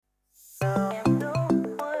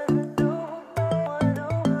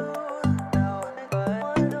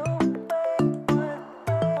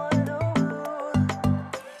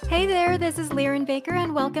this is Liren Baker,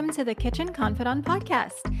 and welcome to the Kitchen Confidant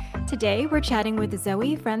podcast. Today, we're chatting with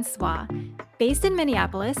Zoe Francois. Based in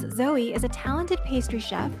Minneapolis, Zoe is a talented pastry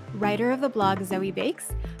chef, writer of the blog Zoe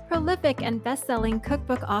Bakes, prolific and best-selling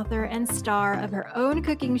cookbook author, and star of her own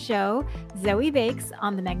cooking show, Zoe Bakes,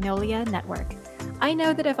 on the Magnolia Network. I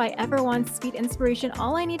know that if I ever want sweet inspiration,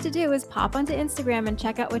 all I need to do is pop onto Instagram and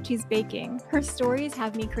check out what she's baking. Her stories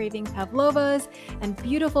have me craving pavlovas and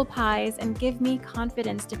beautiful pies and give me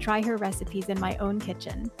confidence to try her recipes in my own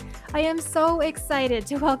kitchen. I am so excited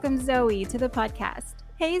to welcome Zoe to the podcast.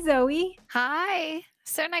 Hey, Zoe. Hi.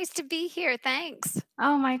 So nice to be here. Thanks.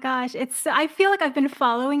 Oh my gosh, I feel like I've been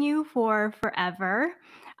following you for forever.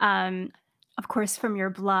 Um, of course, from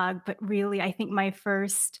your blog, but really, I think my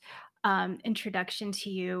first introduction to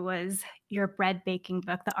you was your bread baking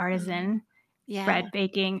book, The Mhm. Artisan Yeah. Bread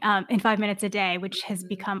Baking in 5 minutes a day, which has Mhm.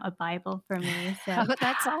 become a Bible for me. So Oh,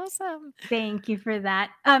 that's awesome. thank you for that.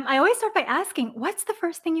 I always start by asking, what's the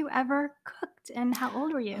first thing you ever cooked and how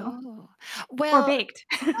old were you? Oh. Or Well, baked?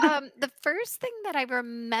 the first thing that I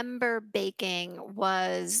remember baking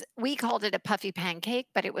was we called it a puffy pancake,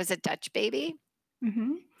 but it was a Dutch baby.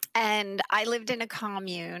 Hmm. And I lived in a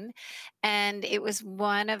commune, and it was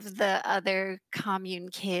one of the other commune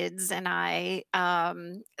kids, and I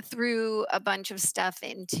threw a bunch of stuff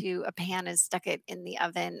into a pan and stuck it in the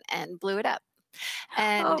oven and blew it up.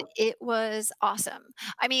 And Oh, it was awesome.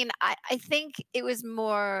 I mean, I think it was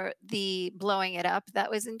more the blowing it up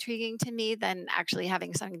that was intriguing to me than actually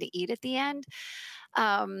having something to eat at the end.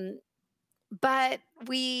 Um, but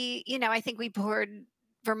I think we poured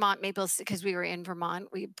Vermont maple because we were in Vermont.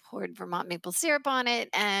 We poured Vermont maple syrup on it,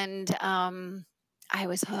 and I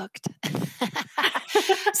was hooked.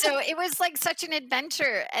 So it was like such an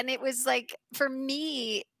adventure, and it was like for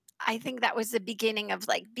me, I think that was the beginning of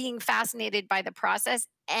like being fascinated by the process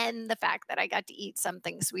and the fact that I got to eat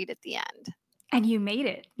something sweet at the end. and you made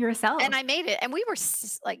it And yourself. I made it, and we were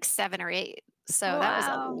like 7 or 8, so that was a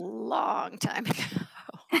Wow. long time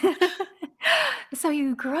ago. So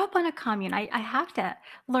you grew up on a commune. I have to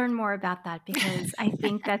learn more about that because I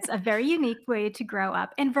think that's a very unique way to grow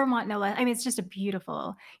up in Vermont, no less. I mean, it's just a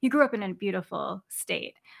beautiful, you grew up in a beautiful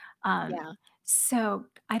state. Um, Yeah. so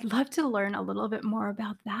I'd love to learn a little bit more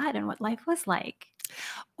about that and what life was like.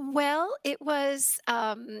 Well, it was,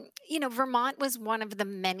 Vermont was one of the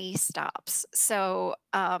many stops. So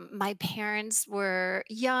my parents were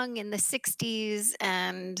young in the 60s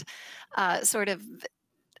and sort of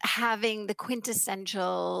having the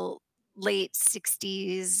quintessential late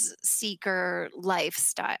 60s seeker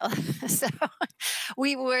lifestyle. So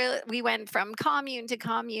we went from commune to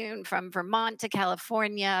commune, from Vermont to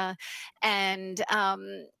California, and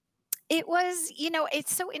it was,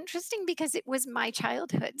 it's so interesting because it was my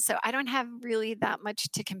childhood. So I don't have really that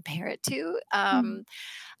much to compare it to. Mm.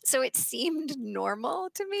 So it seemed normal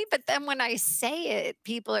to me. But then when I say it,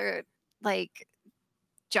 people are like,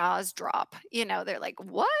 jaws drop. They're like,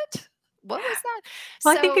 what? What was that?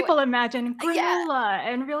 Well, I think So, people imagine yeah. granola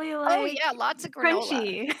and really Oh, like yeah, lots of granola.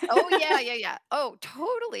 crunchy. Oh, yeah, yeah, yeah. Oh,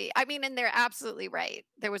 totally. I mean, and they're absolutely right.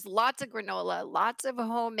 There was lots of granola, lots of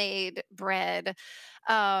homemade bread.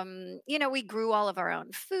 We grew all of our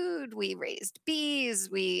own food. We raised bees.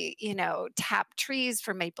 We, tapped trees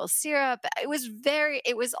for maple syrup. It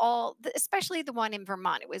was all, especially the one in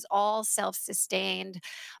Vermont, it was all self sustained.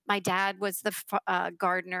 My dad was the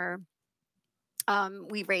gardener.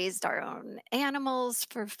 We raised our own animals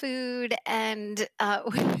for food, and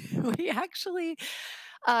we actually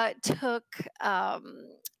took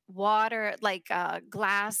water, like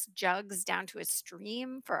glass jugs, down to a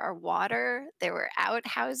stream for our water. There were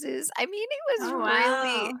outhouses. I mean, Oh,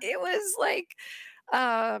 wow.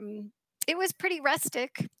 um, it was pretty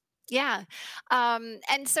rustic. Yeah.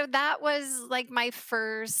 And so that was like my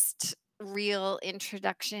first real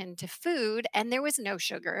introduction to food, and there was no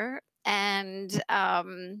sugar. And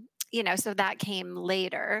so that came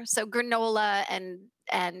later. So granola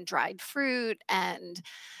and dried fruit and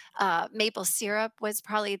maple syrup was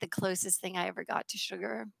probably the closest thing I ever got to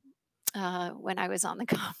sugar when I was on the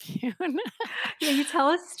commune. Yeah, you tell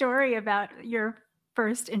a story about your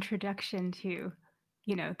first introduction to,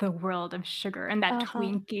 the world of sugar and that Uh-huh.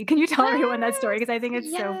 Twinkie. Can you tell everyone that story? Yes, Because I think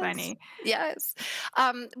it's so yes, funny. yes.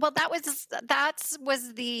 Well, that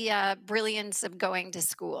was the brilliance of going to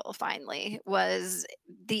school. Finally, was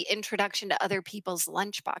the introduction to other people's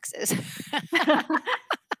lunch boxes,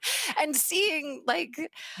 and seeing like,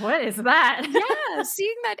 What is that? yeah,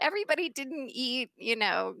 seeing that everybody didn't eat,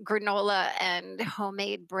 granola and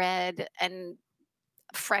homemade bread and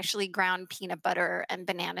freshly ground peanut butter and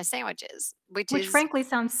banana sandwiches, which Which is frankly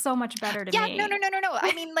sounds so much better to yeah, no, me. no, no, no, no.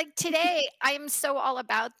 I mean, like today, I am so all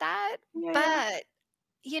about that, Yeah, yeah. but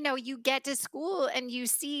you get to school and you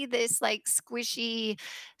see this like squishy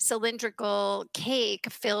cylindrical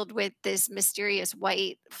cake filled with this mysterious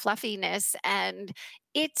white fluffiness, and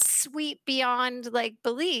it's sweet beyond like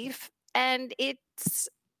belief, and it's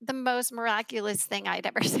the most miraculous thing I'd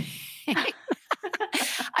ever seen.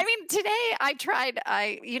 I mean, today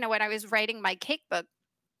when I was writing my cake book,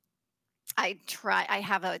 I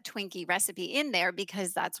have a Twinkie recipe in there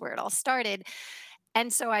because that's where it all started.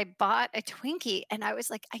 And so I bought a Twinkie and I was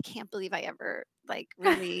like, I can't believe I ever like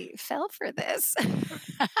really fell for this.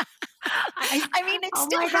 I I mean, it oh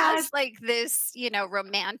still my gosh. has like this,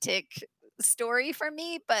 romantic story for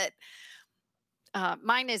me, but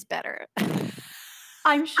mine is better.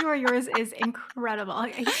 I'm sure yours is incredible.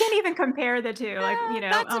 You can't even compare the 2, like,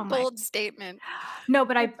 That's a oh my bold statement. no,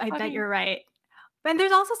 but I That's I bet funny. you're right. But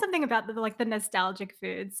there's also something about the nostalgic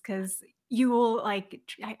foods because you will, like,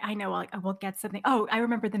 I know, like, I will get something I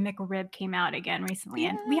remember the McRib came out again recently,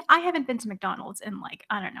 and Yeah. I haven't been to McDonald's in, like,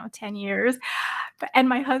 I don't know, 10 years, and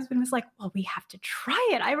my husband was like, "Well, we have to try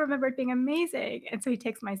it. I remember it being amazing." And so he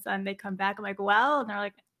takes my son, they come back, I'm like, "Well?" And they're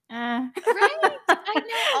like, "Eh." Right. I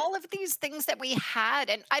know all of these things that we had,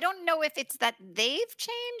 and I don't know if it's that they've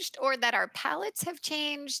changed or that our palates have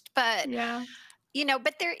changed, but Yeah.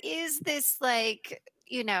 but there is this like,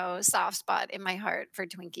 soft spot in my heart for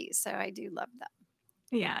Twinkies. So I do love them.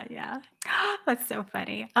 Yeah, yeah. That's so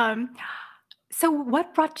funny. So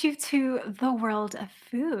what brought you to the world of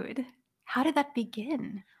food? How did that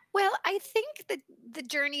begin? Well, I think that the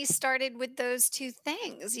journey started with those two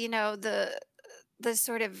things, the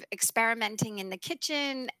sort of experimenting in the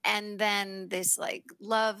kitchen and then this like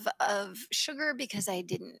love of sugar because I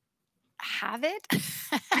didn't have it.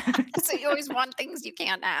 So you always want things you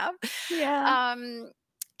can't have. Yeah. Um,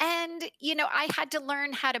 and, I had to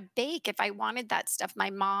learn how to bake if I wanted that stuff. My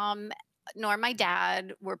mom nor my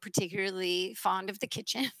dad were particularly fond of the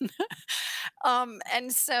kitchen.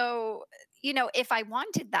 And so, if I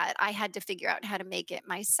wanted that, I had to figure out how to make it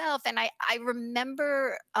myself. And I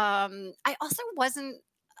remember I also wasn't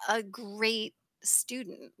a great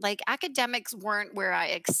student. Like academics weren't where I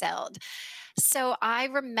excelled. So I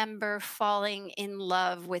remember falling in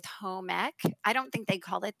love with home ec. I don't think they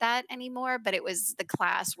call it that anymore, but it was the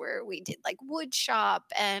class where we did like wood shop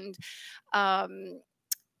um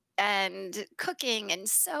and cooking and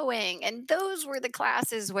sewing, and those were the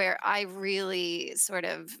classes where I really sort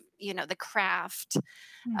of, the craft,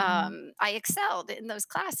 Mhm. I excelled in those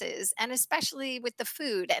classes, and especially with the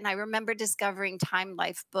food. And I remember discovering Time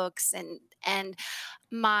Life books, and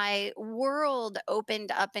my world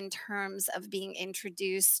opened up in terms of being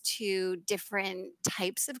introduced to different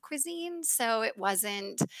types of cuisine. So it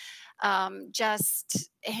wasn't just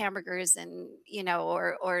hamburgers and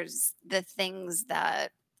the things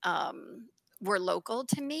that um, were local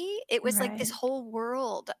to me. It was like this Right. whole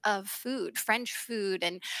world of food, French food.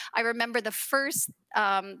 And I remember the first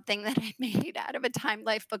thing that I made out of a Time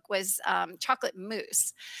Life book was chocolate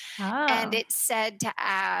mousse, and Oh. it said to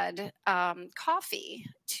add coffee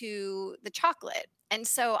to the chocolate. And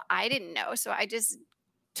so I didn't know. So I just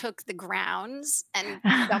took the grounds and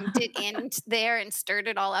dumped it in there and stirred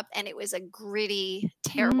it all up, and it was a gritty,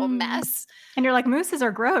 terrible Mm. mess. And you're like, "Mooses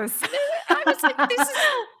are gross." I was like, "This is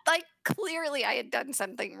like, clearly I had done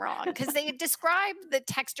something wrong because they had described the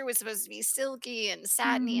texture was supposed to be silky and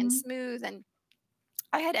satiny and Mhm. smooth, and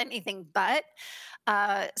I had anything but.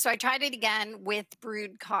 So I tried it again with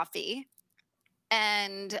brewed coffee,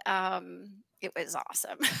 and, it was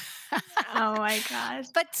awesome. Oh my gosh.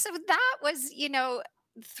 But so that was,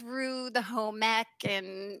 through the home ec,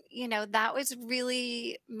 and, that was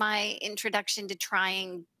really my introduction to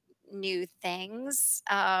trying new things.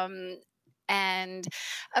 And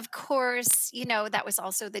of course, that was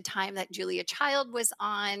also the time that Julia Child was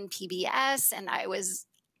on PBS, and I was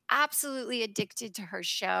absolutely addicted to her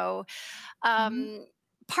show. Mhm. Um,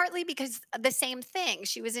 Partly because the same thing,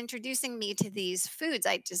 she was introducing me to these foods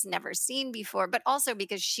I'd just never seen before, but also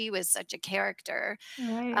because she was such a character,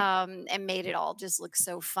 Right. and made it all just look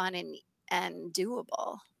so fun and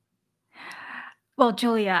doable. Well,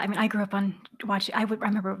 Julia, I mean, I grew up on watching I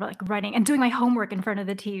remember, like, running and doing my homework in front of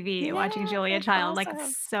the TV, watching Yeah, Julia that's Child, like, it's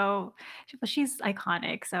awesome. so she's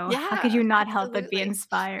iconic, so how could Yeah, you not help but be absolutely.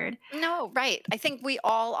 inspired? No, right. I think we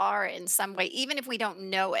all are in some way, even if we don't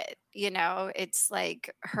know it, it's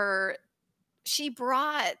like she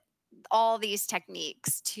brought all these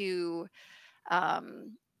techniques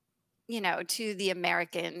um, to the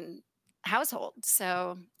American household.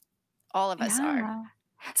 So all of us are. Yeah.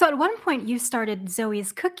 So at one point you started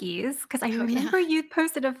Zoe's Cookies because I Oh, yeah. remember you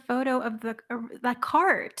posted a photo of that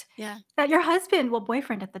cart Yeah. that your husband, well,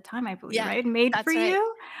 boyfriend at the time, I believe, Yeah. right, made for That's right.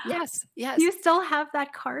 you? Yes. Do Yes. you still have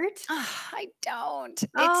that cart? I don't.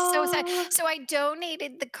 It's so sad. Oh. So I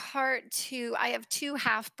donated the cart to I have 2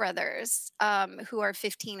 half brothers, who are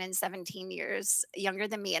 15 and 17 years younger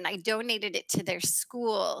than me, and I donated it to their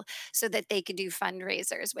school so that they could do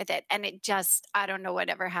fundraisers with it, and it just I don't know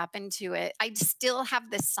whatever happened to it. I still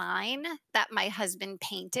have the sign that my husband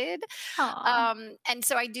painted, Aw. and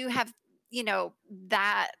so I do have,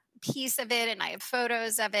 that piece of it and I have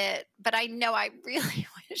photos of it, but I know I really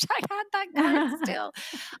wish I had that card still.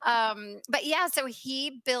 But yeah, so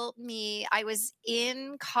he built me, I was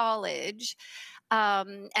in college,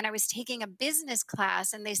 and I was taking a business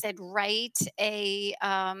class, and they said, write a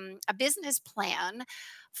business plan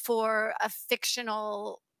for a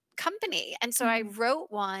fictional company. And so I Mhm.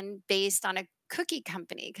 wrote one based on a cookie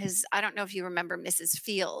company because I don't know if you remember Mrs.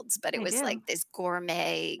 Fields, but it I was like do. this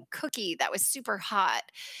gourmet cookie that was super hot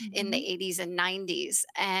in the Mhm. 80s and 90s.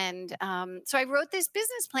 And so I wrote this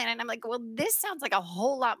business plan, and I'm like, well, this sounds like a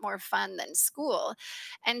whole lot more fun than school.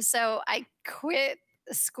 And so I quit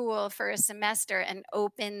school for a semester and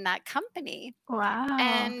opened that company. Wow.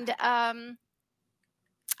 And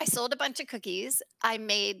I sold a bunch of cookies. I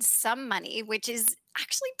made some money, which is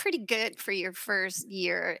actually pretty good for your first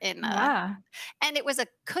year in Yeah. and it was a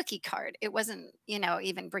cookie card. It wasn't,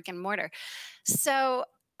 even brick and mortar. So,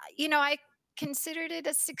 I considered it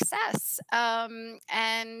a success.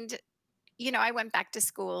 And I went back to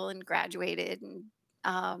school and graduated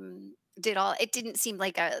and did all. It just seemed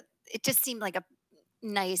like a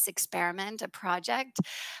nice experiment, a project.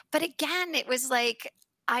 But again, it was like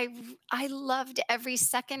I loved every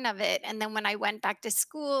second of it. And then when I went back to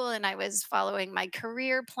school and I was following my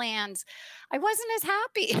career plans, I wasn't as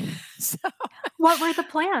happy. So, What were the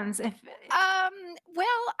plans? If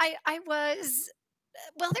well, I was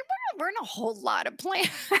well, there weren't a whole lot of plans.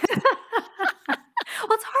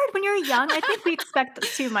 Well, it's hard when you're young. I think we expect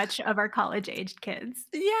too much of our college-aged kids.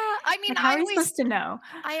 Yeah, I mean, Like, how are you supposed to know?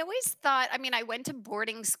 I always thought, I mean, I went to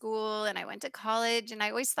boarding school and I went to college, and I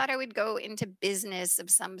always thought I would go into business of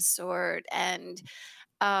some sort and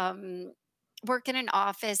um, work in an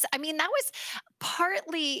office. I mean, that was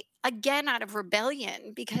partly, again, out of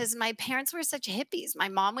rebellion because my parents were such hippies. My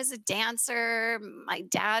mom was a dancer, my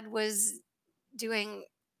dad was doing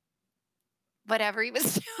whatever he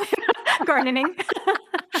was Gardening.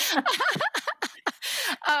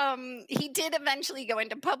 He did eventually go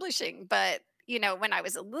into publishing, but when I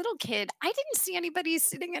was a little kid, I didn't see anybody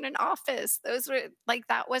sitting in an office. Those were like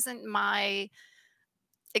that wasn't my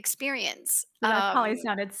experience. That probably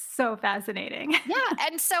sounded so fascinating. Yeah,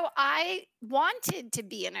 and so I wanted to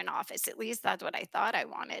be in an office. At least that's what I thought I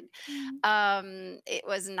wanted. Mm. It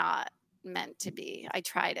was not meant to be. I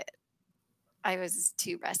tried it. I was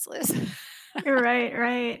too restless. Right,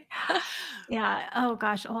 right. Yeah. Oh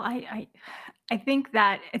gosh. Well, I think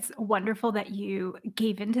that it's wonderful that you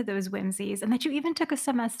gave into those whimsies and that you even took a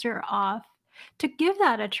semester off to give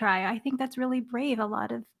that a try. I think that's really brave. A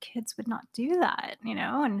lot of kids would not do that,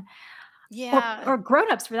 and Yeah. or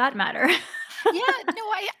grown-ups for that matter. Yeah, no,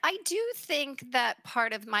 I do think that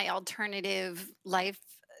part of my alternative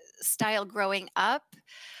lifestyle growing up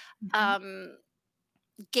Mhm. um,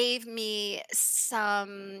 gave me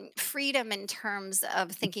some freedom in terms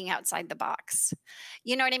of thinking outside the box.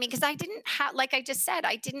 You know what I mean? Because I didn't have, like I just said,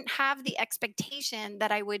 I didn't have the expectation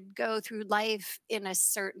that I would go through life in a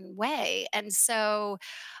certain way, and so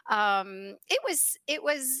it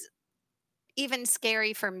was even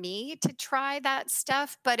scary for me to try that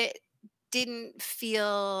stuff, but it didn't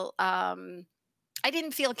feel I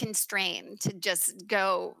didn't feel constrained to just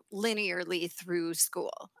go linearly through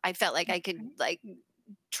school. I felt like I could Right. like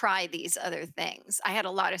try these other things. I had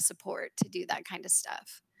a lot of support to do that kind of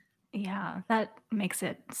stuff. Yeah, that makes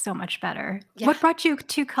it so much better. Yeah. What brought you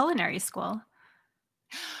to culinary school?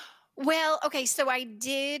 Well, okay, so I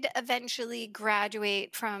did eventually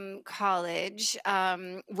graduate from college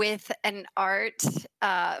with an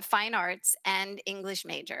fine arts and English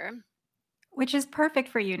major. Which is perfect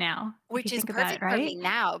for you now, if you Which is think about it, perfect for right? me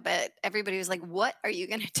now, but everybody was like, "What are you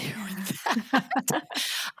gonna do with that?"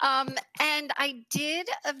 And I did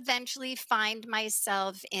eventually find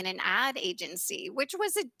myself in an ad agency, which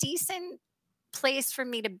was a decent place for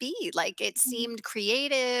me to be. Like, it Mhm. seemed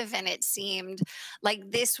creative and it seemed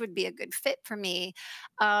like this would be a good fit for me.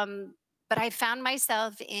 But I found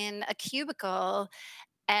myself in a cubicle,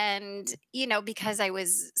 and because I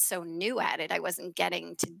was so new at it, I wasn't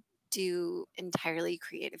getting to do entirely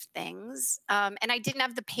creative things. And I didn't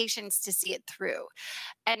have the patience to see it through.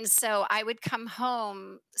 And so I would come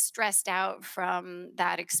home stressed out from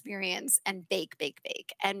that experience and bake, bake,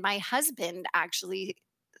 bake. And my husband actually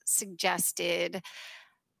suggested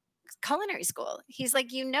culinary school. He's like,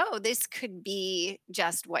 this could be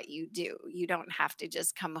just what you do. You don't have to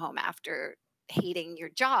just come home after hating your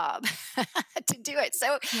job to do it.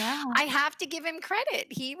 So Yeah. I have to give him credit.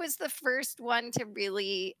 He was the first one to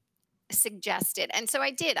really suggest it. And so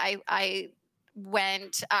I did. I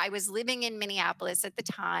was living in Minneapolis at the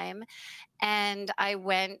time, and I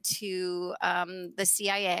went to the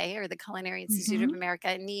CIA, or the Culinary Institute of Hmm.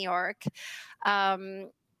 America in New York.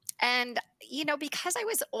 Um, and because I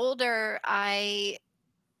was older, I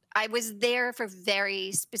was there for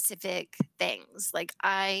very specific things. Like,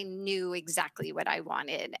 I knew exactly what I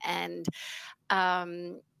wanted, and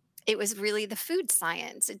um, it was really the food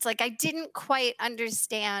science. It's like I didn't quite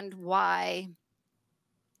understand why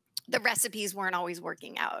the recipes weren't always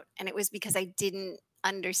working out, and it was because I didn't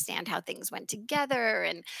understand how things went together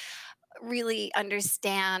and really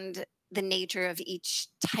understand the nature of each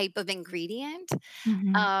type of ingredient.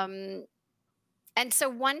 Hmm. Um, and so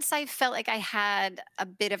once I felt like I had a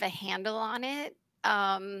bit of a handle on it,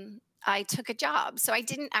 I took a job. So I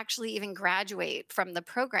didn't actually even graduate from the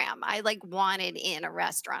program. I like wanted in a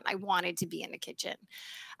restaurant. I wanted to be in the kitchen.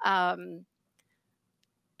 Um,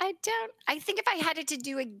 I think if I had it to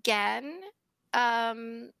do again,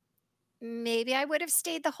 um, maybe I would have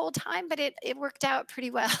stayed the whole time, but it worked out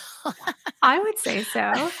pretty well. I would say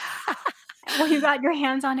so. Well, you got your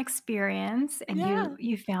hands-on experience and you Yeah.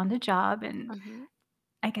 you found a job, and Mhm.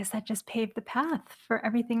 I guess that just paved the path for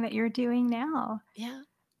everything that you're doing now. Yeah.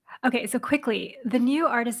 Okay, so quickly, the new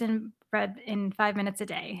artisan bread in 5 minutes a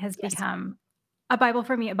day has Yes. become a Bible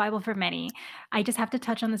for me, a Bible for many. I just have to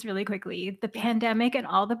touch on this really quickly. The Yeah. pandemic and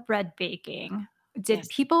all the bread baking, did Yes.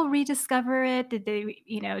 people rediscover it? Did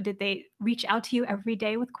they reach out to you every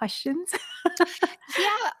day with questions?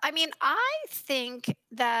 Yeah, I mean, I think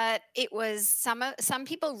that it was some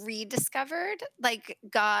people rediscovered, like,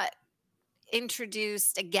 got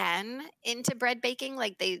introduced again into bread baking,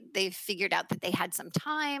 like they figured out that they had some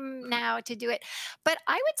time now to do it. But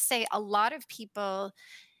I would say a lot of people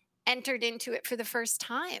entered into it for the first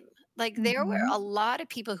time. Like, there were Mhm. a lot of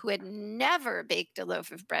people who had never baked a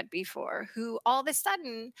loaf of bread before, who all of a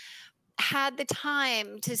sudden had the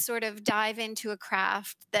time to sort of dive into a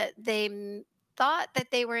craft that they thought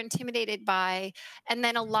that they were intimidated by. And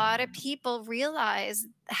then a lot of people realized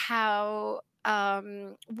how,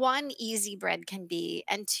 one, easy bread can be,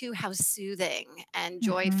 and two, how soothing and Mhm.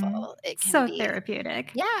 joyful it can So be.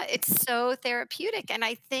 therapeutic. Yeah, it's so therapeutic. And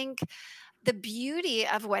I think the beauty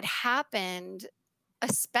of what happened,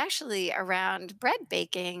 especially around bread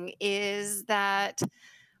baking, is that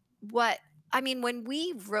what I mean, when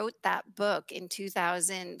we wrote that book in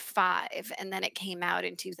 2005 and then it came out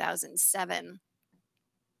in 2007,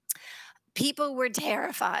 people were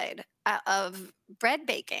terrified of bread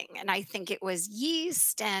baking. And I think it was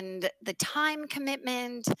yeast and the time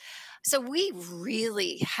commitment. So we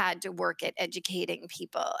really had to work at educating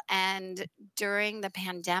people. And during the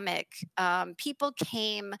pandemic, people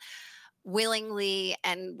came willingly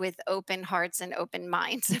and with open hearts and open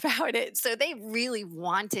minds about it. So they really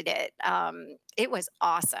wanted it. It was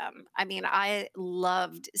awesome. I mean, I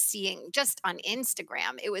loved seeing just on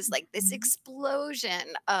Instagram, it was like this Mhm.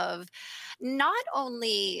 explosion of not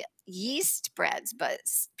only yeast breads, but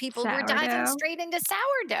people were diving Sourdough, straight into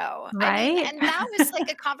sourdough. I mean, right? and that was like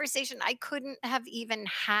a conversation I couldn't have even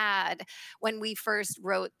had when we first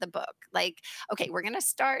wrote the book. Like, okay, we're going to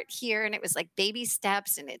start here. And it was like baby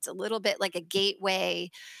steps, and it's a little bit like a gateway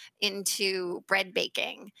into bread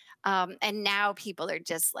baking. And now people are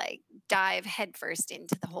just like dive headfirst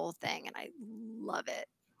into the whole thing. And I love it.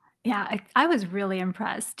 Yeah, I was really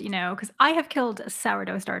impressed, because I have killed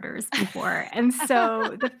sourdough starters before, and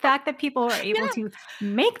so the fact that people are able Yeah. to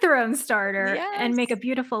make their own starter and make a Yes.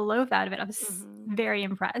 beautiful loaf out of it, I was Hmm. very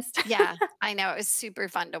impressed. Yeah. I know. It was super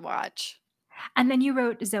fun to watch. And then you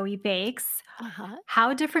wrote Zoe Bakes. Uh huh.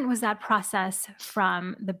 How different was that process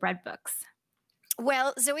from the bread books?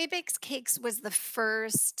 Well, Zoe Bakes Cakes was the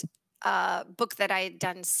first book that I had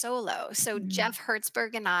done solo. So Mm. Jeff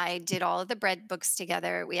Hertzberg and I did all of the bread books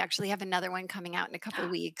together. We actually have another one coming out in a couple of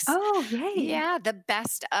weeks. Oh, yay. Yeah, the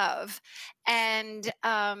best of. And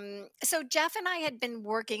so Jeff and I had been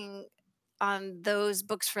working on those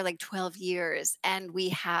books for like 12 years, and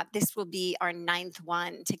this will be our ninth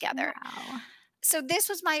one together. Wow. So this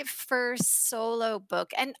was my first solo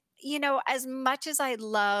book. And as much as I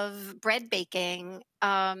love bread baking,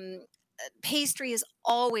 pastry has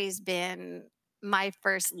always been my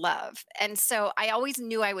first love. And so I always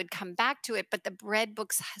knew I would come back to it, but the bread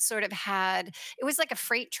books sort of had, it was like a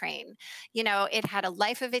freight train. It had a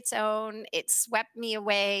life of its own. It swept me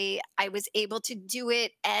away. I was able to do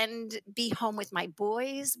it and be home with my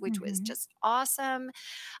boys, which was Mhm. just awesome.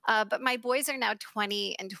 But my boys are now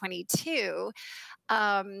 20 and 22.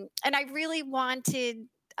 And I really wanted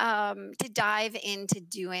to dive into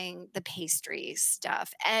doing the pastry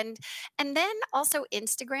stuff, and then also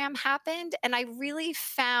Instagram happened, and I really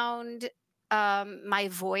found my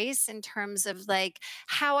voice in terms of like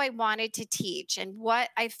how I wanted to teach and what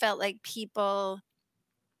I felt like people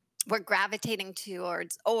were gravitating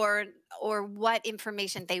towards, or what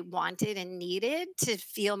information they wanted and needed to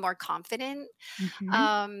feel more confident. Mhm.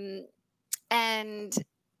 um, and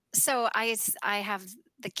so I have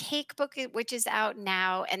the cake book, which is out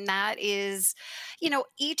now, and that is,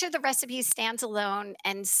 each of the recipes stands alone,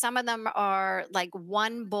 and some of them are like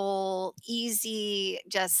one bowl, easy,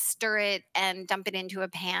 just stir it and dump it into a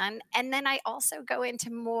pan. And then I also go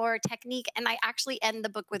into more technique, and I actually end the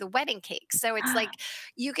book with a wedding cake. So it's like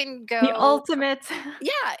you can The go ultimate.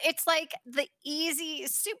 yeah, it's like the easy,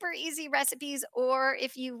 super easy recipes, or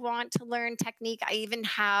if you want to learn technique, I even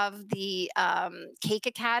have the Cake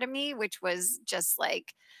Academy, which was just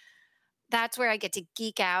like that's where I get to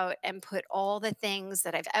geek out and put all the things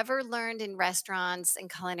that I've ever learned in restaurants and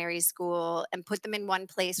culinary school and put them in one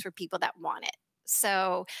place for people that want it.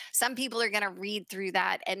 So some people are going to read through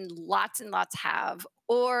that, and lots have,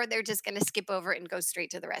 or they're just going to skip over it and go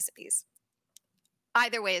straight to the recipes.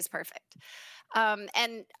 Either way is perfect.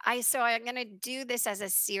 So I'm going to do this as a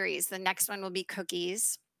series. The next one will be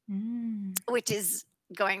cookies, Mm. which is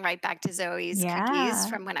going right back to Zoe's cookies Yeah.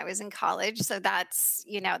 from when I was in college. So that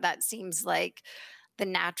seems like the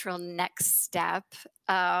natural next step.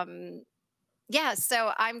 Um, yeah.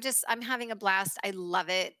 So I'm having a blast. I love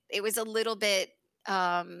it. It was a little bit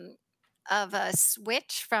um, of a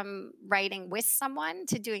switch from writing with someone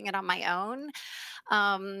to doing it on my own.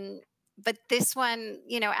 But this one,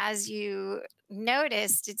 as you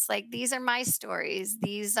noticed, it's like these are my stories.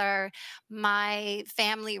 These are my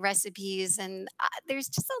family recipes. And there's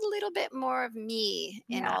just a little bit more of me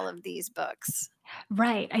in Yeah. all of these books.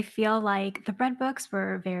 Right. I feel like the bread books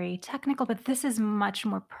were very technical, but this is much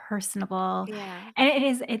more personable. Yeah. And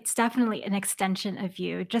it's definitely an extension of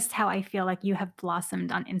you, just how I feel like you have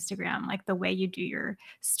blossomed on Instagram, like the way you do your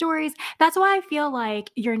stories. That's why I feel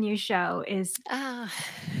like your new show is Ah.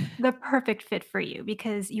 the perfect fit for you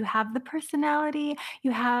because you have the personality,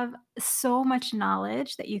 you have so much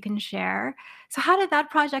knowledge that you can share. So how did that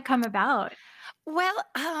project come about? Well,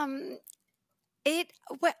 it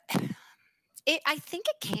what I think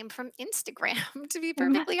it came from Instagram, to be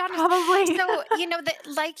Mm, perfectly honest. probably. So, that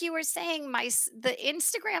like you were saying, the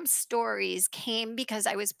Instagram stories came because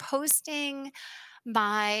I was posting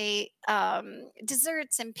my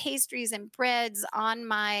desserts and pastries and breads on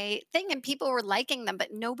my thing, and people were liking them,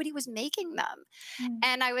 but nobody was making them. Mm,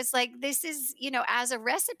 And I was like, this is, as a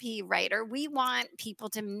recipe writer, we want people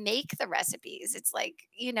to make the recipes. It's like,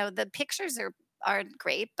 the pictures are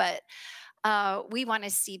great, but we want to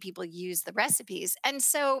see people use the recipes. And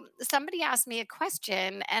so somebody asked me a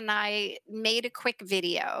question, and I made a quick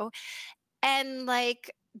video, and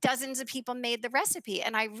like dozens of people made the recipe.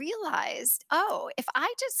 And I realized, oh, if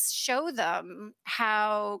I just show them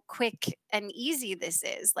how quick and easy this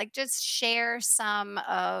is, like just share some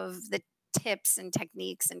of the tips and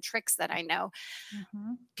techniques and tricks that I know,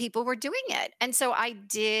 mhm. people were doing it. And so I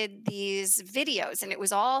did these videos, and it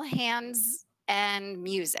was all hands and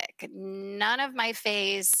music. None of my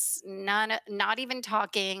face, not even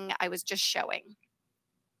talking. I was just showing.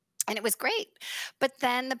 And it was great. But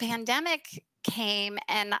then the pandemic came,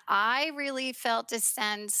 and I really felt a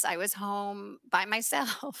sense. I was home by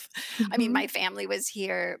myself. I mean, my Mhm. family was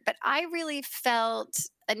here, but I really felt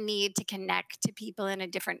a need to connect to people in a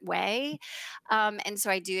different way. And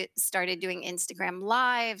so started doing Instagram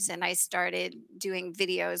lives, and I started doing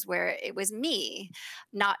videos where it was me,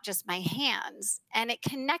 not just my hands. And it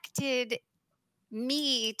connected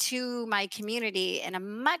me to my community in a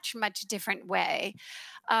much, much different way.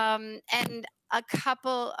 And a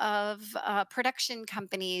couple of production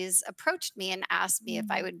companies approached me and asked me if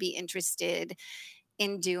I Mm. would be interested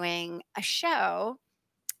in doing a show.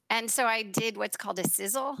 And so I did what's called a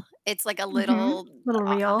sizzle. It's like a Mhm. little, Little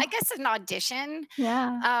I real. guess, an audition.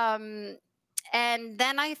 Yeah. Um, and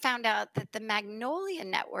then I found out that the Magnolia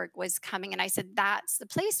Network was coming, and I said, that's the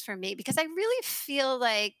place for me, because I really feel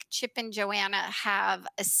like Chip and Joanna have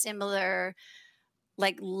a similar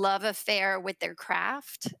like love affair with their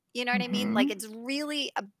craft. You know what I mean? Like Mhm. it's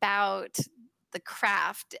really about the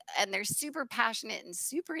craft, and they're super passionate and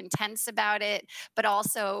super intense about it, but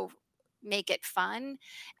also make it fun.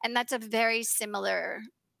 And that's a very similar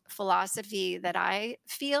philosophy that I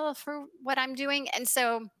feel for what I'm doing. And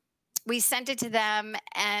so we sent it to them,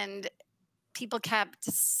 and people kept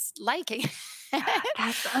liking it.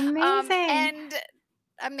 That's amazing. And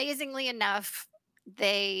amazingly enough,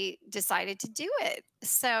 they decided to do it.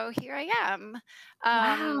 So here I am.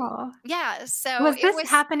 Wow. Yeah, so Was it this was,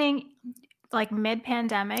 happening, like,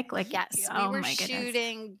 mid-pandemic? Like, yes, we oh were my goodness.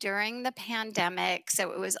 shooting during the pandemic.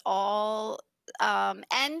 So it was all,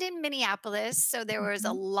 and in Minneapolis. So there was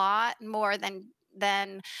a Mhm. lot more than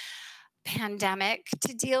pandemic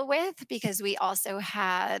to deal with, because we also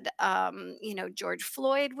had, George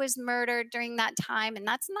Floyd was murdered during that time, and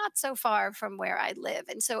that's not so far from where I live.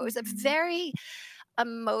 And so it was a Mhm. very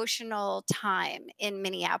emotional time in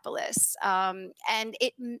Minneapolis.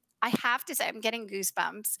 I have to say, I'm getting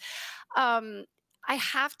goosebumps. Um, I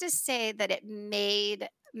have to say that it made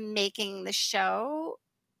making the show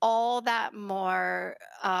all that more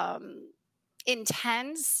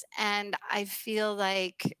intense, and I feel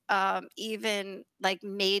like even like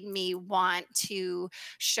made me want to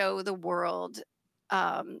show the world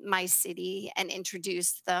my city and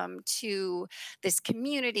introduce them to this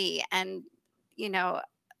community. And you know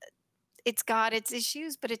it's got its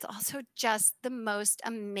issues, but it's also just the most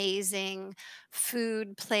amazing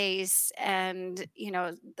food place, and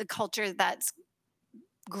the culture that's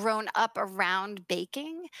grown up around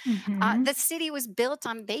baking. Mhm. The city was built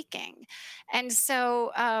on baking. And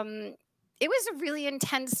so it was a really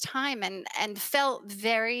intense time, and felt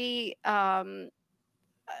very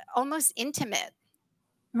almost intimate.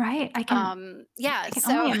 Right, Yeah, I can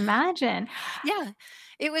only so imagine. yeah, I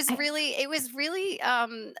it was really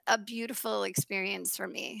a beautiful experience for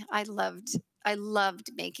me. I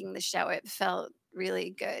loved making the show. It felt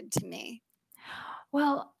really good to me.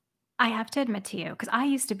 Well, I have to admit to you, because I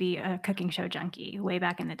used to be a cooking show junkie way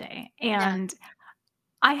back in the day, Yeah, and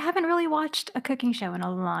I haven't really watched a cooking show in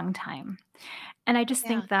a long time, and I just yeah.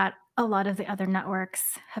 think that a lot of the other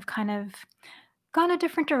networks have kind of gone a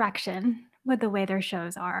different direction with the way their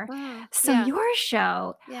shows are. So Yeah, your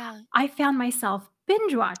show, yeah. I found myself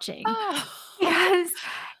binge watching Oh, because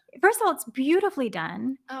first of all, it's beautifully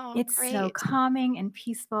done. oh, It's so great. calming and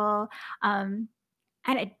peaceful, um,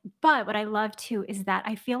 and it but what I love too is that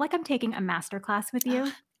I feel like I'm taking a master class with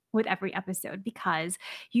you Ah, with every episode because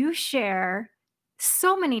you share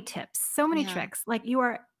so many tips, so many yeah. tricks. Like you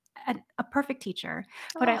are a perfect teacher.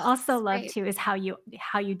 What I Oh, also that's love great. too is how you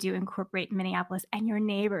do incorporate Minneapolis and your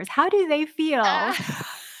neighbors. How do they feel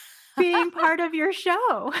Ah. being part of your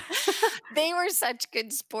show? They were such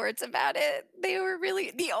good sports about it. They were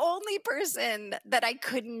really the only person that I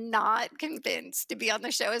could not convince to be on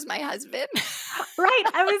the show is my husband. Right,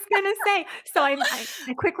 I was gonna say. So I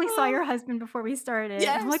quickly saw Oh, your husband before we started,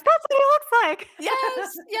 and I'm yes. like, "That's what he looks like."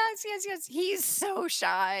 Yes, yes, yes, yes. He's so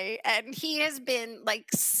shy, and he has been like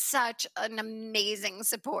such an amazing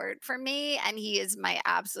support for me, and he is my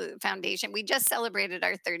absolute foundation. We just celebrated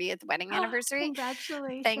our 30th wedding anniversary.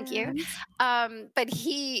 Thank you. Congratulations. But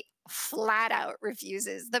he flat out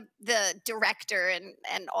refuses. The director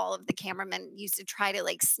and all of the cameramen used to try to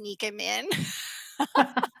like sneak him in.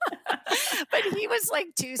 But he was like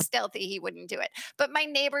too stealthy. He wouldn't do it. But my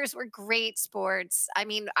neighbors were great sports. I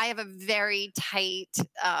mean, I have a very tight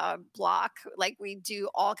block. Like we do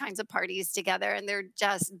all kinds of parties together, and they're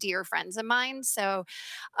just dear friends of mine.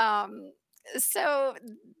 Um, so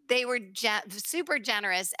they were super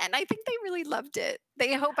generous, and I think they really loved it.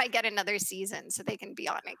 They hope I get another season so they can be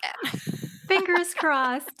on again. Fingers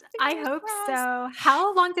crossed. I Fingers hope crossed. so.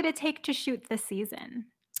 How long did it take to shoot this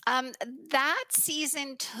season? Um, that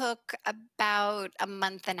season took about a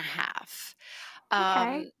month and a half.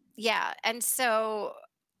 Okay. Yeah, and so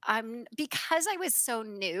I'm because I was so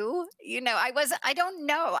new, I don't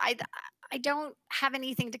know. I don't have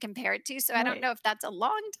anything to compare it to, so I don't Right. know if that's a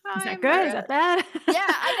long Is that time or good? Is that bad? yeah,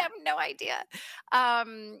 I have no idea.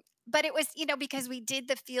 But it was, because we did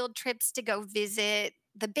the field trips to go visit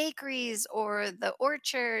the bakeries or the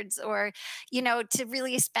orchards, or, to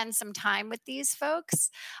really spend some time with these folks,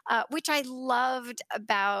 which I loved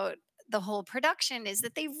about the whole production is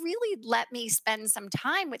that they really let me spend some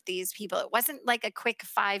time with these people. It wasn't like a quick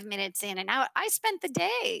 5 minutes in and out. I spent the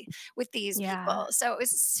day with these Yeah, people. So it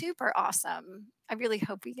was super awesome. I really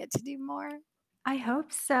hope we get to do more. I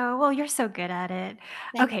hope so. Well, you're so good at it.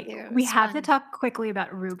 Thank Okay, you. It we was have to fun. talk quickly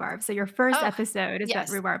about rhubarb. So your first Oh, episode is about yes.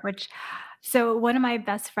 rhubarb, which so one of my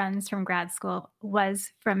best friends from grad school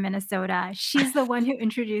was from Minnesota. She's the one who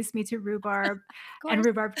introduced me to rhubarb Of and course.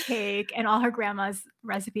 rhubarb cake and all her grandma's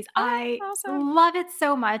recipes. Oh, I awesome. love it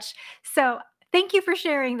so much. So Thank you for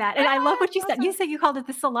sharing that, and I love what It's you said. You awesome. said you called it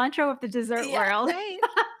the cilantro of the dessert Yeah, world, right.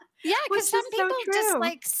 Yeah, because which some is so people just, true.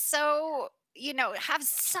 like, so, have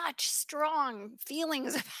such strong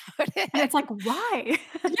feelings about And it. it's like, "Why?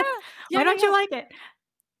 Yeah. Why Yeah, don't you yeah. like it?"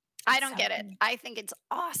 I It's don't so get it. good. I think it's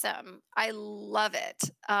awesome. I love it.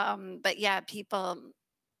 But yeah, people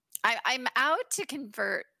I'm out to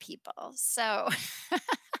convert people. So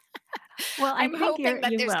Well, I I'm think hoping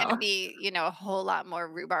that you there's gonna will. be, a whole lot more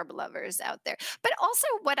rhubarb lovers out there. But also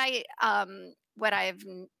what I've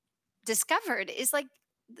discovered is like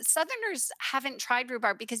the Southerners haven't tried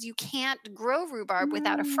rhubarb because you can't grow rhubarb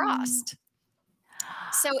without a Mm. frost.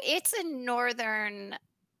 So it's a northern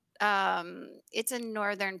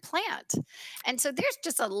plant. And so there's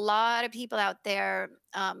just a lot of people out there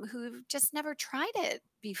who've just never tried it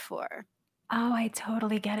before. Oh, I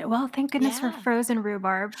totally get it. Well, thank goodness for Yeah. frozen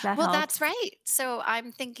rhubarb. That Well, that's helps. right. So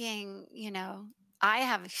I'm thinking, I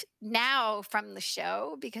have now from the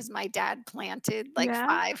show because my dad planted like Yeah.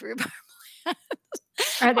 five rhubarb plants.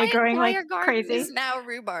 Are they My growing like entire garden is crazy? now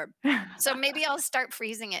rhubarb. So maybe I'll start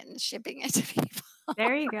freezing it and shipping it to people.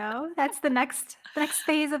 There you go. That's the next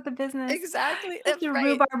phase of the business. Exactly. It's That's the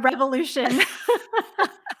right. rhubarb revolution.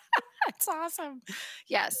 That's awesome.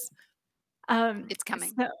 Yes, it's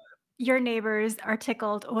coming. So your neighbors are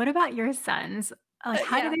tickled. What about your sons? Like,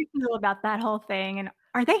 how do Yeah. they feel about that whole thing? And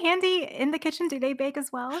are they handy in the kitchen? Do they bake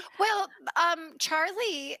as well? Well,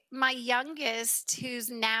 Charlie, my youngest, who's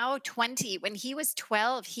now 20, when he was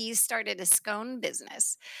 12, he started a scone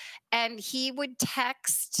business. And he would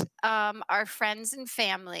text our friends and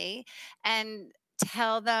family and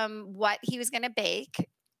tell them what he was going to bake,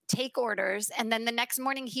 take orders. And then the next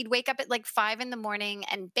morning, he'd wake up at like 5 in the morning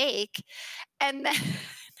and bake. And then.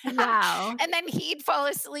 Wow. And then he'd fall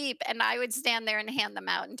asleep, and I would stand there and hand them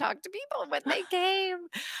out and talk to people when they came,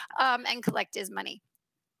 and collect his money.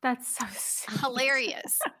 That's so sweet.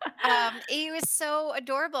 Hilarious. He was so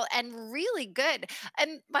adorable and really good.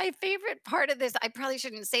 And my favorite part of this, I probably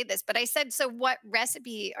shouldn't say this, but I said, "So what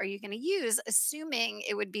recipe are you gonna use?" Assuming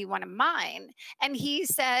it would be one of mine. And he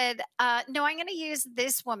said, "No, I'm gonna use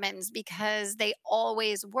this woman's because they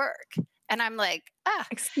always work." And I'm like, "Ah,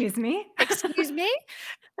 Excuse me? excuse me?"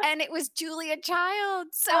 And it was Julia Child.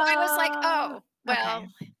 So I was like, Oh, "Oh, okay.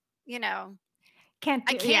 well, you know, Can't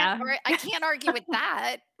I do can't yeah. ar I can't argue with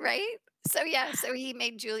that, right? So, yeah, so he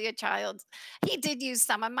made Julia Childs. He did use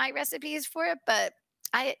some of my recipes for it, but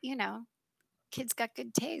kids got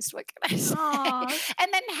good taste, what can I say? Aw.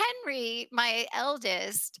 And then Henry, my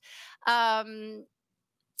eldest, um,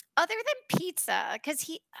 other than pizza, because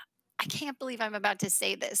I can't believe I'm about to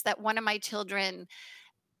say this, that one of my children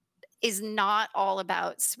is not all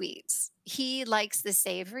about sweets. He likes the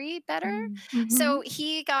savory better. So Mhm.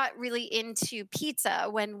 he got really into pizza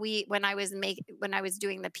when I was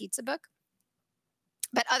doing the pizza book.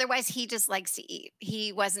 But otherwise he just likes to eat.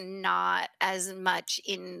 He was not as much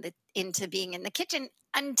into being in the kitchen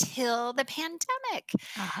until the pandemic.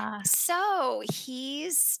 Uh-huh. So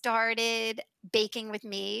he started baking with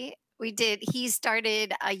me. He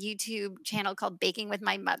started a YouTube channel called Baking with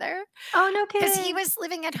My Mother. Oh, no 'Cause he kidding. was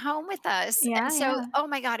living at home with us, and Yeah, so, yeah. oh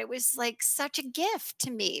my god, it was, like, such a gift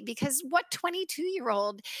to me because what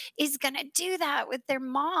 22-year-old is gonna do that with their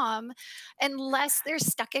mom unless they're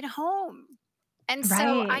stuck at home? And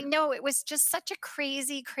so I Right. know it was just such a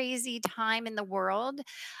crazy, crazy time in the world,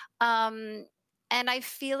 um, and I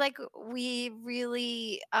feel like we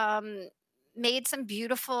really, made some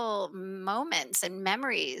beautiful moments and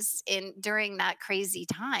memories during that crazy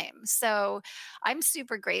time. So I'm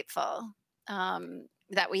super grateful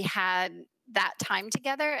that we had that time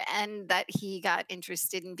together and that he got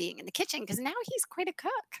interested in being in the kitchen because now he's quite a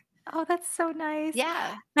cook. Oh, that's so nice.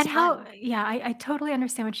 Yeah, And it's how fun. yeah, I totally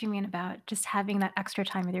understand what you mean about just having that extra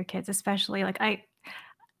time with your kids, especially, like,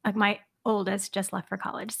 my oldest just left for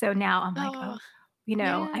college, so now I'm like, Oh, "Oh,"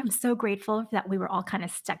 yeah, I'm so grateful that we were all kinda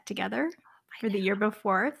stuck together I for the year know.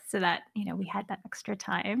 before so that, we had that extra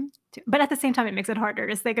time to but at the same time, it makes it harder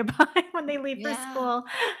to say goodbye when they leave for Yeah, school.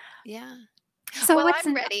 yeah. So Well, what's I'm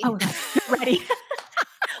n ready. oh, good. You're ready.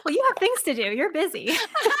 Well, you have things to do, you're busy.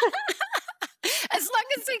 As long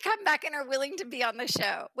as they come back and are willing to be on the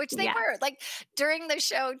show, which they Yes. were. Like during the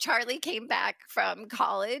show, Charlie came back from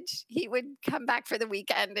college. He would come back for the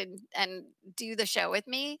weekend and do the show with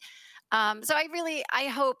me. So I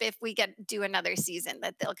hope if we get do another season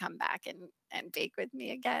that they'll come back and bake with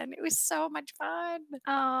me again. It was so much fun.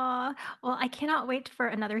 Aw, well, I cannot wait for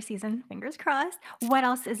another season, fingers crossed. What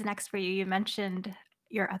else is next for you? You mentioned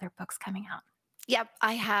your other books coming out. Yep,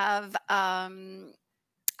 I have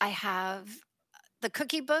the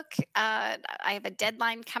cookie book, I have a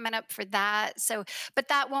deadline coming up for that. So, but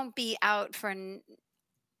that won't be out for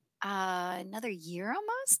another year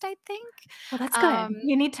almost, I think. Well, that's good.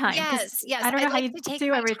 You need time because Yes, yes, I don't I know how like you to take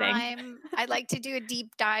do my everything. time. I like to do a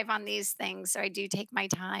deep dive on these things, so I do take my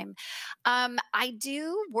time. I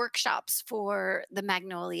do workshops for the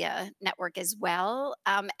Magnolia Network as well,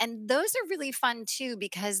 and those are really fun too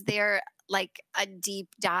because they're like a deep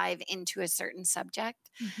dive into a certain subject.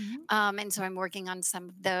 Mhm. And so I'm working on some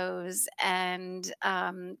of those, and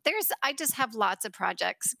I just have lots of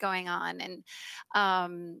projects going on, and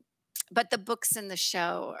um, but the books and the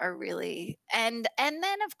show are really, and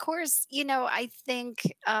then of course, I think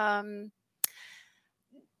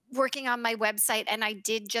working on my website, and I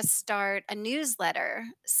did just start a newsletter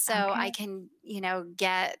so I Okay. can,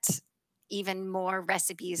 get even more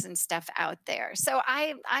recipes and stuff out there. So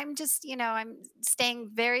I'm just, I'm staying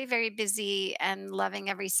very, very busy and loving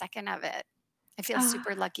every second of it. I feel Oh,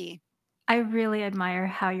 super lucky. I really admire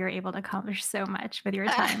how you're able to accomplish so much with your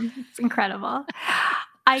time. It's incredible.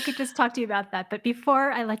 I could just talk to you about that, but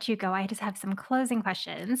before I let you go, I just have some closing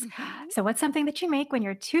questions. Mhm. So, what's something that you make when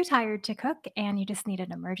you're too tired to cook and you just need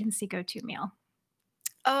an emergency go-to meal?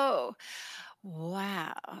 Oh,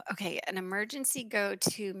 wow. Okay, an emergency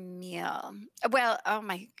go-to meal. Well, oh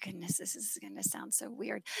my goodness, this is going to sound so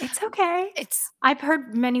weird. It's okay. It's I've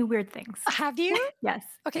heard many weird things. Have you? Yes.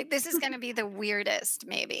 Okay, this is going to be the weirdest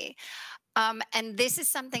maybe. And this is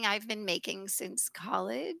something I've been making since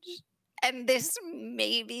college. And this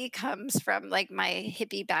maybe comes from like my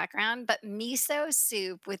hippie background, but miso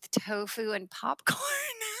soup with tofu and popcorn.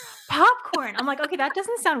 Popcorn. I'm like, "Okay, that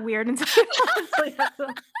doesn't sound weird until you honestly have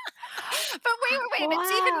to." But wait,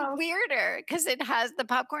 it's even Wow. weirder because the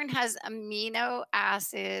popcorn has amino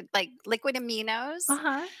acid, like liquid aminos,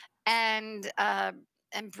 Uh-huh. and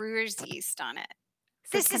and brewer's yeast on it.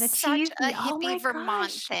 So it's This is kinda such a cheesy. Oh hippie my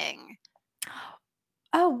Vermont gosh. thing.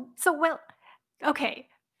 Oh, so well okay.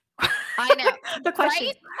 I know, The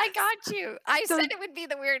right? questions. I got you. I So said it would be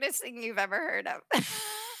the weirdest thing you've ever heard of.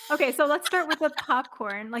 okay, so let's start with the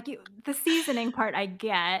popcorn. Like, the seasoning part I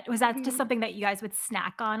get. Was that just Mhm. something that you guys would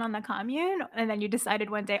snack on the commune, and then you decided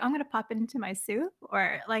one day, "I'm gonna pop it into my soup,"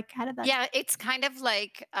 or, like, how did that Yeah, it's kind of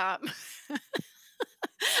like, I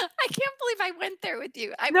can't believe I went there with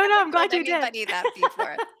you. I've No, never no, I'm told glad you did. anybody that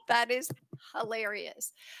before. That is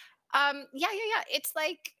hilarious. Yeah, yeah, yeah. It's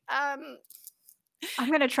like, I'm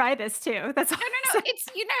gonna try this too. That's no, no, no. awesome. It's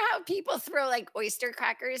how people throw like oyster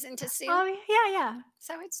crackers into soup. Oh, yeah, yeah.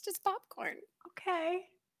 So it's just popcorn. Okay.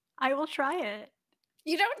 I will try it.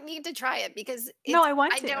 You don't need to try it because No, I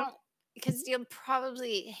want I to. don't, because you'll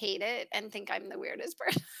probably hate it and think I'm the weirdest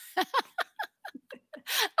person.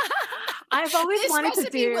 I've always This wanted to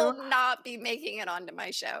recipe do will not be making it onto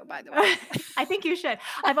my show, by the way. I think you should.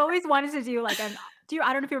 I've always wanted to do like an do you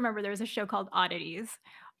I don't know if you remember there was a show called Oddities.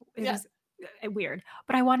 It Yeah. was, weird,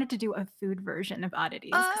 but I wanted to do a food version of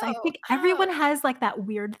Oddities because I Oh, think everyone oh. has like that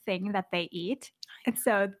weird thing that they eat, and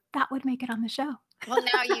so that would make it on the show. Well,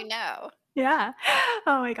 now you know. Yeah.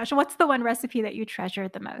 Oh my gosh. What's the one recipe that you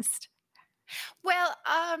treasured the most? Well,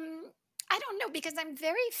 I don't know because I'm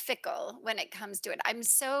very fickle when it comes to it. I'm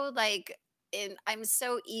so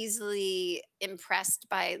easily impressed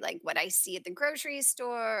by like what I see at the grocery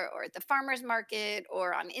store or at the farmer's market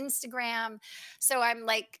or on Instagram. So I'm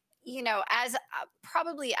like, as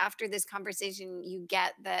probably after this conversation, you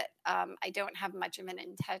get that I don't have much of an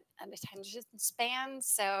attention span.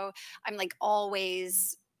 So I'm like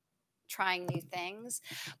always trying new things.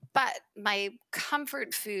 But my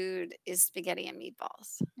comfort food is spaghetti and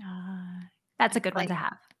meatballs. Ah, that's a It's good one like, to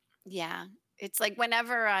have. yeah, it's like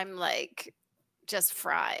whenever I'm like just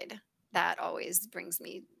fried, that always brings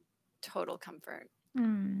me total comfort.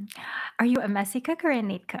 Mm. Are you a messy cook or a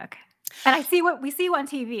neat cook? And I see what we see you on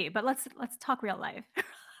TV, but let's talk real life.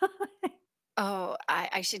 Oh,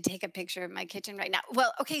 I should take a picture of my kitchen right now.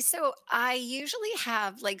 Well, okay, so I usually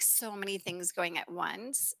have like so many things going at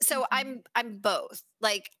once. So Mhm. I'm both.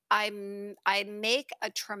 Like I make a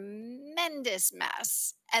tremendous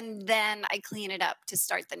mess and then I clean it up to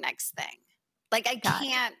start the next thing. Like Got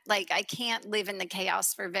it. I can't live in the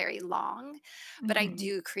chaos for very long, but I Mhm.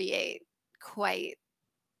 do create quite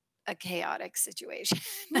a chaotic situation.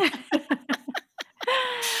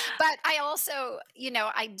 But I also,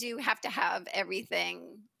 I do have to have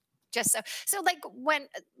everything just so like when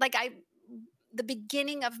like I the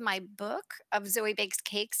beginning of my book of Zoe Bakes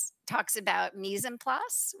Cakes talks about mise en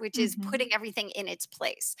place, which is Mhm. putting everything in its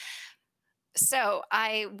place. So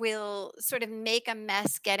I will sort of make a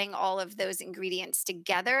mess getting all of those ingredients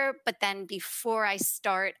together, but then before I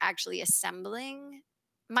start actually assembling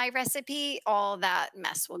my recipe, all that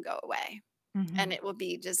mess will go away. and Mhm. it will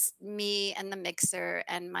be just me and the mixer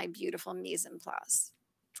and my beautiful mise en place.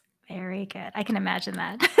 Very good. I can imagine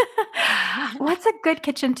that. What's a good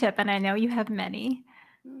kitchen tip? And I know you have many.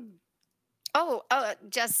 Mm.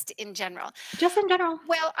 Just in general. Just in general.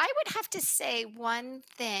 Well, I would have to say one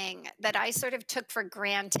thing that I sort of took for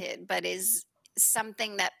granted, but is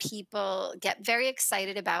something that people get very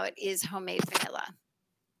excited about is homemade vanilla.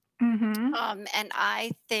 Mhm. And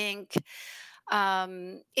I think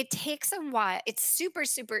it takes a while. It's super,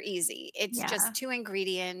 super easy. It's just Yeah. two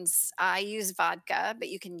ingredients. I use vodka, but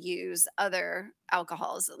you can use other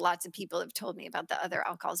alcohols. Lots of people have told me about the other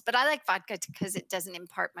alcohols, but I like vodka because it doesn't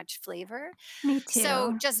impart much flavor. Me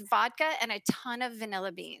So too. just vodka and a ton of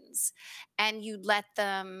vanilla beans, and you let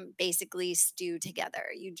them basically stew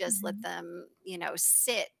together. You just let Mhm. them,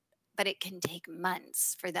 sit. But it can take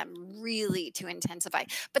months for them really to intensify.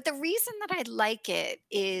 But the reason that I like it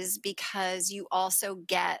is because you also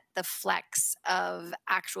get the flecks of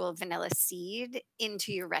actual vanilla seed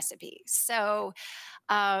into your recipe. So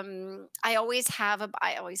I always have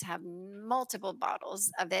multiple bottles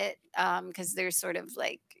of it because they're sort of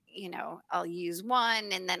like, I'll use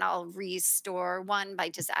one and then I'll restore one by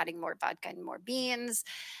just adding more vodka and more beans.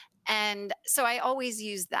 And so I always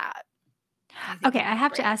use that. I think Okay, it I works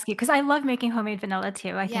have to great. ask you because I love making homemade vanilla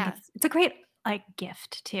too. I think Yeah. it's a great, like,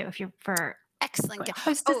 gift too if you're for, Excellent. like,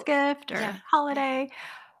 hostess Oh, gift or yeah. Yeah. holiday.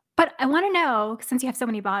 But I wanna know, since you have so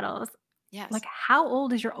many bottles, Yes. like, how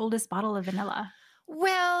old is your oldest bottle of vanilla?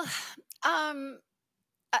 Well, um,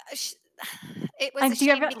 sh it was a Like, do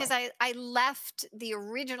you shame ever because like I left the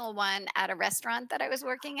original one at a restaurant that I was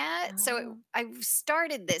working at. So Oh. I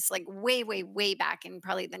started this like way, way, way back in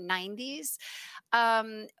probably the 90s.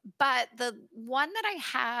 Um, but the one that I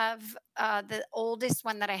have, the oldest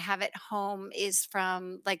one that I have at home is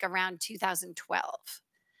from like around 2012.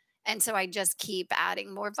 And so I just keep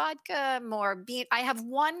adding more vodka, more bean. I have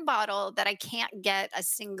one bottle that I can't get a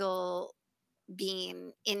single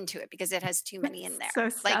bean into it because it has too many in It's there.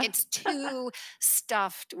 so Like stuffed. it's too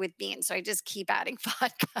stuffed with beans. So I just keep adding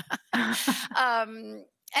vodka. um,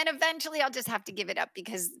 and eventually I'll just have to give it up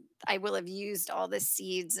because I will have used all the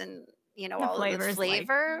seeds and The all of the flavors, like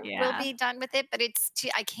flavor will yeah. be done with it, but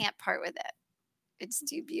I can't part with it. It's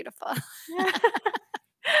too beautiful.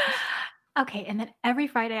 Okay, and then every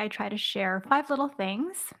Friday I try to share 5 little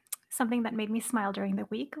things, something that made me smile during the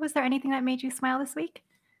week. Was there anything that made you smile this week?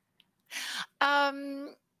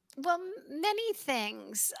 um, well, many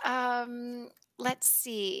things. Let's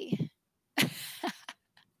see.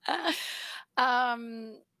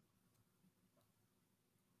 um,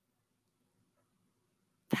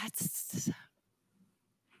 that's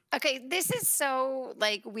Okay, this is so,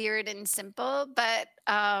 like, weird and simple, but,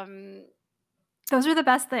 Those are the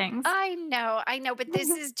best things. I know, but this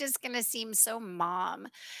is just gonna seem so mom,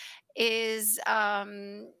 is,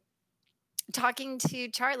 talking to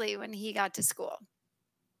Charlie when he got to school.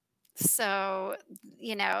 So,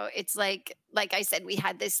 it's like I said, we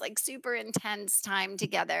had this, like, super intense time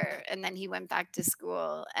together, and then he went back to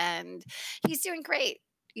school, and he's doing great,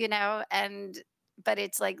 and but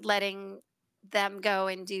it's like letting them go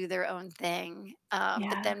and do their own thing, but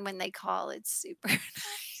Yeah. then when they call, it's super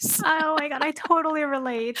nice. Oh my god, I totally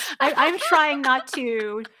relate. I'm trying not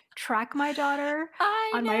to track my daughter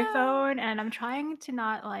I on my know. phone, and I'm trying to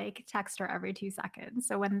not, like, text her every 2 seconds,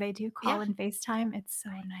 so when they do Yeah, call and FaceTime, it's so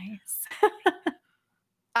nice.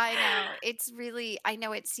 I know. I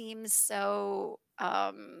know it seems so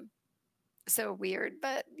weird,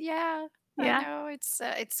 but yeah, I Yeah. know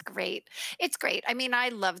it's great. It's great. I mean, I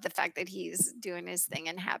love the fact that he's doing his thing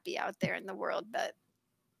and happy out there in the world, but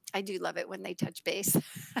I do love it when they touch base.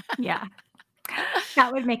 Yeah.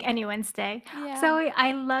 That would make anyone's day. Yeah. Zoe,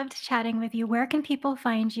 I loved chatting with you. Where can people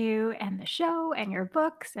find you and the show and your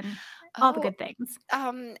books and all the Oh, good things?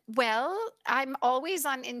 well, I'm always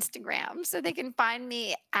on Instagram, so they can find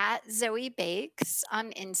me at Zoe Bakes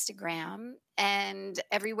on Instagram and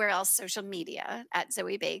everywhere else social media at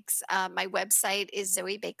Zoe Bakes. My website is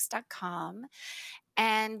zoebakes.com.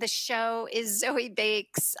 And the show is Zoe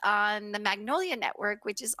Bakes on the Magnolia Network,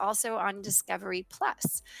 which is also on Discovery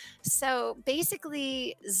Plus. So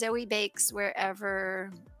basically, Zoe Bakes wherever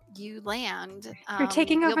you land, You're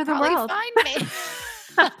taking you'll over the probably world. find me.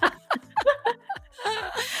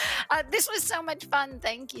 This was so much fun.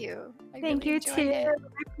 Thank you. I Thank really you enjoyed too. it.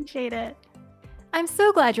 I appreciate it. I'm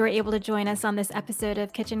so glad you were able to join us on this episode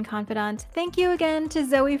of Kitchen Confidant. Thank you again to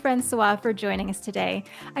Zoe Francois for joining us today.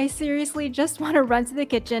 I seriously just want to run to the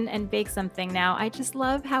kitchen and bake something now. I just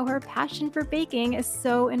love how her passion for baking is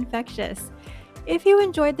so infectious. If you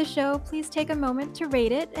enjoyed the show, please take a moment to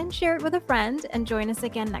rate it and share it with a friend and join us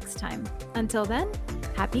again next time. Until then,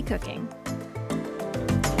 happy cooking.